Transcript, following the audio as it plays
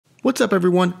What's up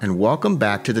everyone and welcome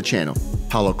back to the channel.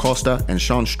 Paulo Costa and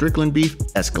Sean Strickland beef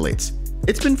escalates.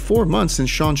 It's been 4 months since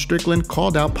Sean Strickland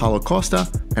called out Paulo Costa,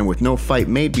 and with no fight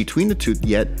made between the two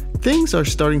yet, things are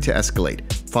starting to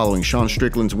escalate. Following Sean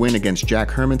Strickland's win against Jack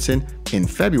Hermansson in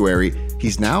February,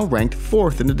 he's now ranked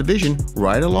 4th in the division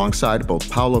right alongside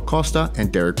both Paulo Costa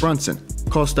and Derek Brunson.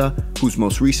 Costa, whose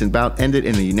most recent bout ended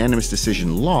in a unanimous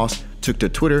decision loss, took to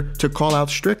Twitter to call out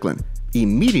Strickland,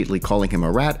 immediately calling him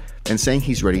a rat and saying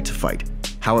he's ready to fight.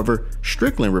 However,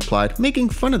 Strickland replied, making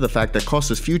fun of the fact that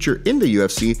Costa's future in the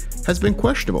UFC has been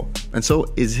questionable, and so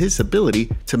is his ability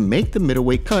to make the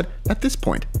middleweight cut at this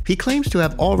point. He claims to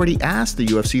have already asked the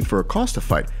UFC for a Costa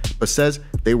fight, but says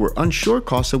they were unsure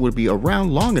Costa would be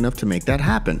around long enough to make that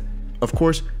happen. Of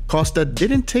course, Costa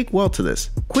didn't take well to this,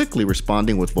 quickly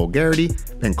responding with vulgarity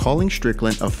and calling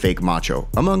Strickland a fake macho,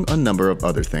 among a number of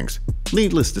other things.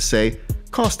 Needless to say,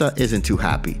 Costa isn't too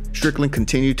happy. Strickland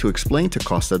continued to explain to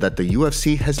Costa that the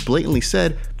UFC has blatantly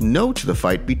said no to the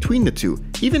fight between the two,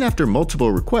 even after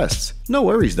multiple requests. No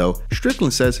worries though,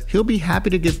 Strickland says he'll be happy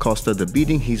to give Costa the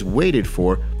beating he's waited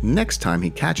for next time he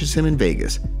catches him in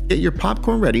Vegas. Get your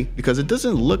popcorn ready because it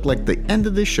doesn't look like the end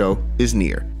of this show is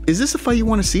near. Is this a fight you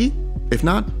want to see? If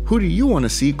not, who do you want to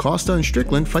see Costa and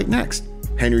Strickland fight next?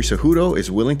 Henry Cejudo is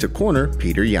willing to corner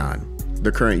Petr Yan.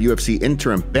 The current UFC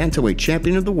interim bantamweight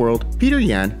champion of the world, Petr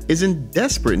Yan, is in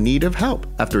desperate need of help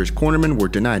after his cornermen were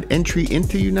denied entry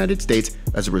into the United States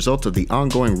as a result of the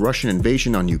ongoing Russian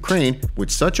invasion on Ukraine.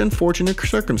 With such unfortunate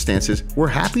circumstances, we're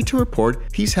happy to report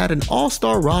he's had an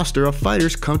all-star roster of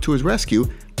fighters come to his rescue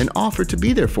and offer to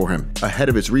be there for him. Ahead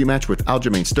of his rematch with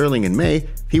Aljamain Sterling in May,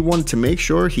 he wanted to make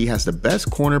sure he has the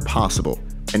best corner possible,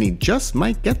 and he just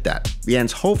might get that.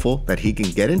 Yan's hopeful that he can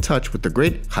get in touch with the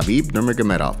great Khabib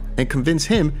Nurmagomedov and convince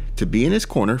him to be in his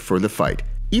corner for the fight.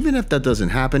 Even if that doesn't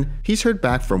happen, he's heard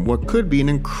back from what could be an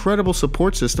incredible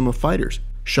support system of fighters.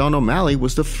 Sean O'Malley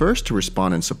was the first to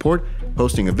respond in support,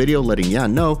 posting a video letting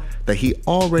Yan know that he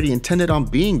already intended on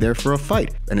being there for a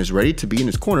fight and is ready to be in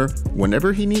his corner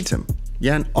whenever he needs him.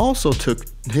 Yan also took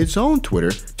his own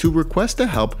Twitter to request the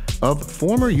help of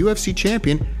former UFC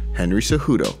champion Henry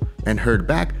Cejudo, and heard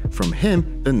back from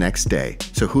him the next day.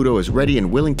 Cejudo is ready and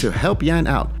willing to help Yan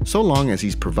out, so long as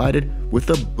he's provided with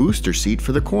a booster seat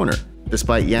for the corner.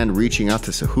 Despite Yan reaching out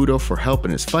to Cejudo for help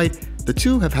in his fight, the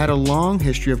two have had a long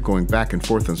history of going back and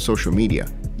forth on social media.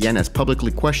 Yan has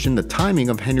publicly questioned the timing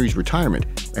of Henry's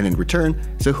retirement, and in return,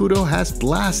 Cejudo has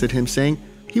blasted him saying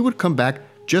he would come back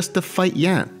just to fight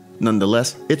Yan.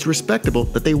 Nonetheless, it's respectable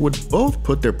that they would both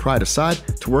put their pride aside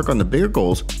to work on the bigger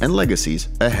goals and legacies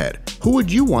ahead. Who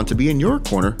would you want to be in your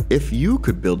corner if you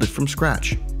could build it from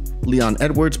scratch? Leon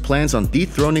Edwards plans on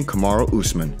dethroning Kamaru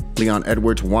Usman. Leon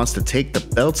Edwards wants to take the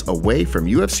belts away from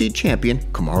UFC champion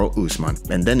Kamaru Usman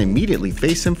and then immediately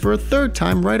face him for a third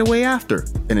time right away after.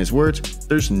 In his words,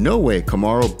 there's no way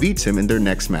Kamaru beats him in their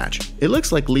next match. It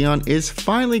looks like Leon is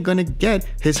finally gonna get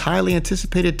his highly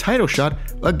anticipated title shot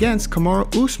against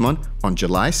Kamaru Usman on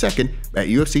July 2nd at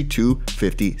UFC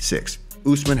 256.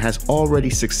 Usman has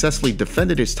already successfully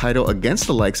defended his title against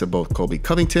the likes of both Colby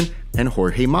Covington and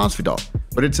Jorge Masvidal,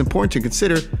 but it's important to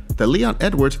consider that Leon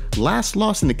Edwards' last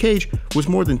loss in the cage was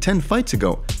more than 10 fights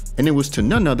ago, and it was to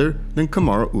none other than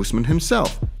Kamaru Usman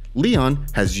himself. Leon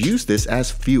has used this as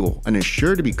fuel and is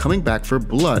sure to be coming back for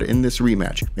blood in this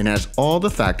rematch, and has all the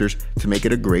factors to make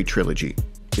it a great trilogy.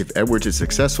 If Edwards is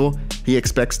successful, he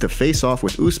expects to face off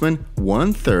with Usman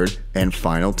one third and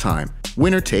final time.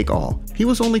 Winner take all. He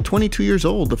was only 22 years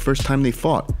old the first time they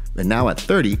fought, and now at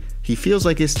 30, he feels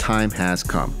like his time has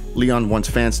come. Leon wants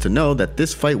fans to know that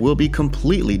this fight will be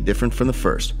completely different from the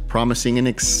first, promising an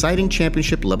exciting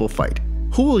championship level fight.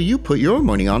 Who will you put your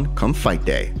money on come fight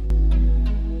day?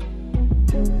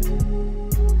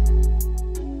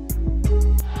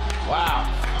 Wow.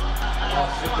 Oh,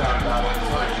 sit down, guys.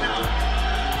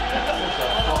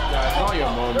 It's not your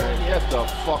moment. Get the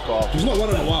fuck off. He's not one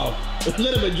in a while.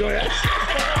 Let him enjoy it.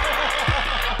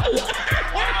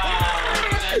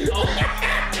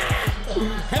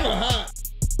 Hella hot.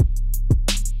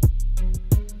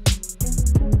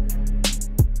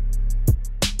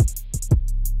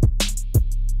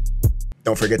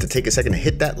 Don't forget to take a second to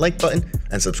hit that like button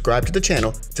and subscribe to the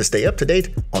channel to stay up to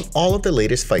date on all of the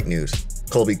latest fight news.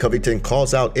 Colby Covington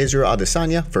calls out Israel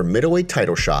Adesanya for middleweight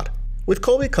title shot. With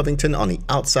Colby Covington on the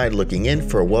outside looking in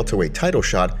for a welterweight title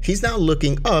shot, he's now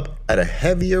looking up at a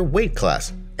heavier weight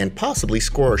class and possibly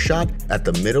score a shot at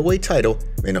the middleweight title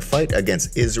in a fight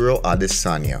against Israel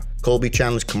Adesanya. Colby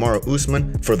challenged Kamaru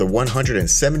Usman for the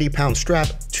 170-pound strap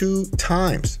 2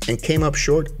 times and came up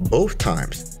short both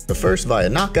times, the first via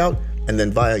knockout and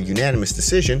then via unanimous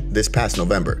decision this past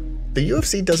November. the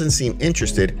UFC doesn't seem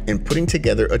interested in putting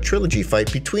together a trilogy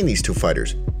fight between these two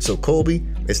fighters, so Colby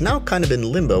is now kind of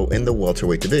in limbo in the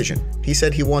welterweight division. He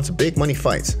said he wants big money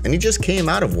fights, and he just came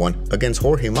out of one against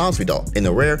Jorge Masvidal in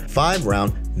the rare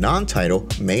 5-round non-title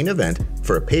main event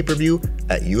for a pay-per-view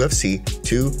at UFC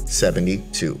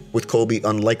 272. With Colby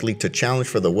unlikely to challenge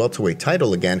for the welterweight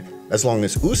title again as long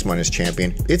as Usman is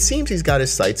champion, it seems he's got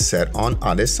his sights set on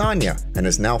Adesanya and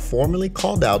has now formally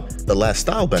called out the last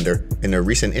stylebender in a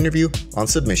recent interview on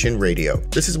Submission Radio.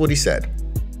 This is what he said.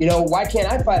 You know, why can't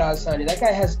I fight Adesanya? That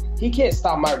guy he can't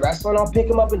stop my wrestling. I'll pick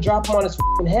him up and drop him on his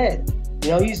head. You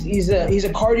know, he's a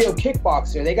cardio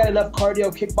kickboxer. They got enough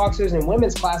cardio kickboxers in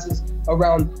women's classes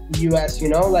around the US, you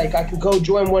know? Like, I could go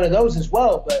join one of those as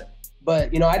well,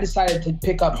 but you know, I decided to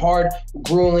pick up hard,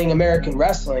 grueling American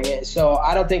wrestling. And so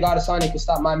I don't think Adesanya can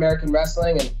stop my American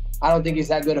wrestling, and I don't think he's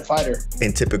that good a fighter.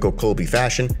 In typical Colby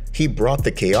fashion, he brought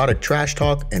the chaotic trash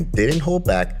talk and didn't hold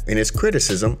back in his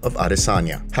criticism of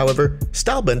Adesanya. However,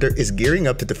 Stylebender is gearing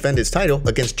up to defend his title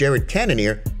against Jared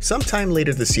Cannonier sometime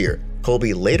later this year.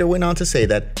 Colby later went on to say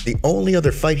that the only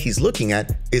other fight he's looking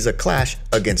at is a clash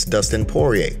against Dustin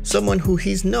Poirier, someone who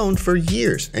he's known for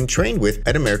years and trained with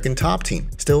at American Top Team.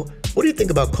 Still, what do you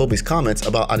think about Colby's comments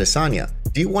about Adesanya?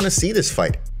 Do you want to see this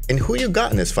fight? And who you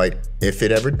got in this fight if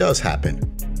it ever does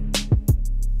happen?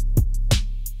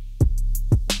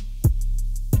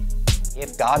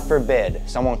 If, God forbid,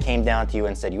 someone came down to you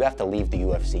and said, you have to leave the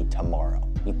UFC tomorrow.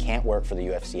 You can't work for the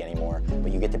UFC anymore,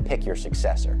 but you get to pick your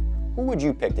successor. Who would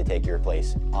you pick to take your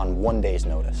place on 1 day's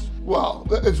notice? Well,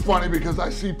 it's funny because I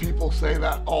see people say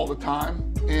that all the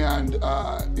time, and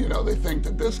you know, they think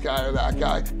that this guy or that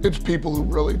guy. It's people who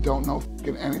really don't know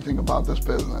anything about this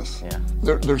business. Yeah.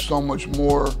 There's so much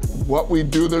more. What we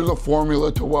do, there's a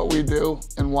formula to what we do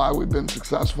and why we've been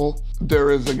successful.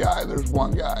 There's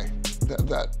one guy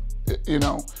that you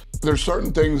know, there's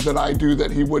certain things that I do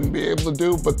that he wouldn't be able to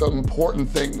do, but the important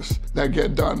things that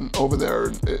get done over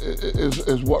there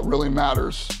is what really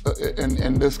matters.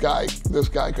 And this guy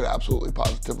could absolutely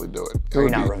positively do it. So you're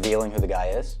not revealing who the guy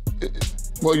is?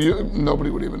 Well, nobody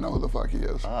would even know who the fuck he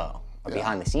is. Oh. A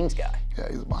behind-the-scenes guy. Yeah,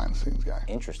 he's a behind-the-scenes guy.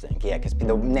 Interesting. Yeah, because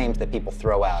the names that people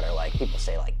throw out are like, people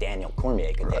say like Daniel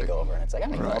Cormier could take over, and it's like, I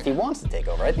don't even know if he wants to take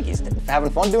over. I think he's having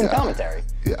fun doing commentary.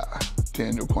 Yeah,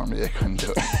 Daniel Cormier couldn't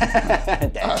do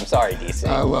it. Damn, I'm sorry, DC.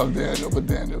 I love Daniel, but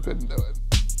Daniel couldn't do it.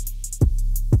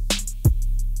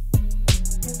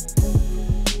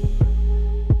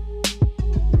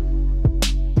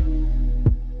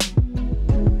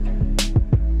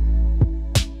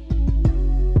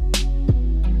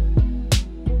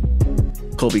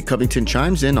 Colby Covington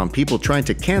chimes in on people trying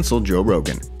to cancel Joe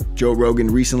Rogan. Joe Rogan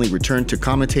recently returned to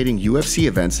commentating UFC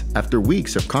events after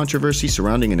weeks of controversy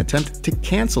surrounding an attempt to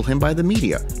cancel him by the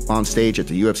media. On stage at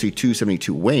the UFC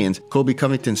 272 weigh-ins, Colby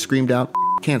Covington screamed out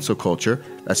 "cancel culture"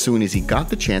 as soon as he got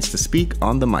the chance to speak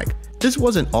on the mic. This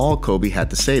wasn't all Colby had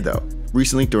to say though.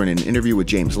 Recently, during an interview with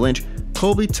James Lynch,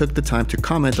 Colby took the time to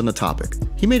comment on the topic.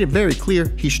 He made it very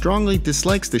clear he strongly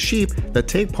dislikes the sheep that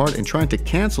take part in trying to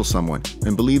cancel someone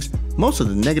and believes most of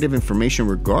the negative information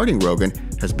regarding Rogan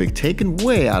has been taken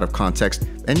way out of context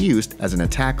and used as an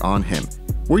attack on him.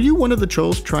 Were you one of the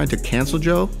trolls trying to cancel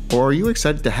Joe, or are you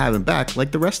excited to have him back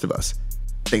like the rest of us?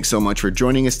 Thanks so much for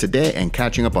joining us today and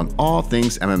catching up on all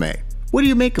things MMA. What do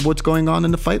you make of what's going on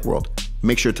in the fight world?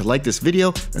 Make sure to like this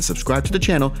video and subscribe to the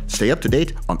channel to stay up to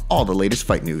date on all the latest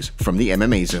fight news from the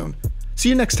MMA Zone. See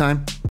you next time.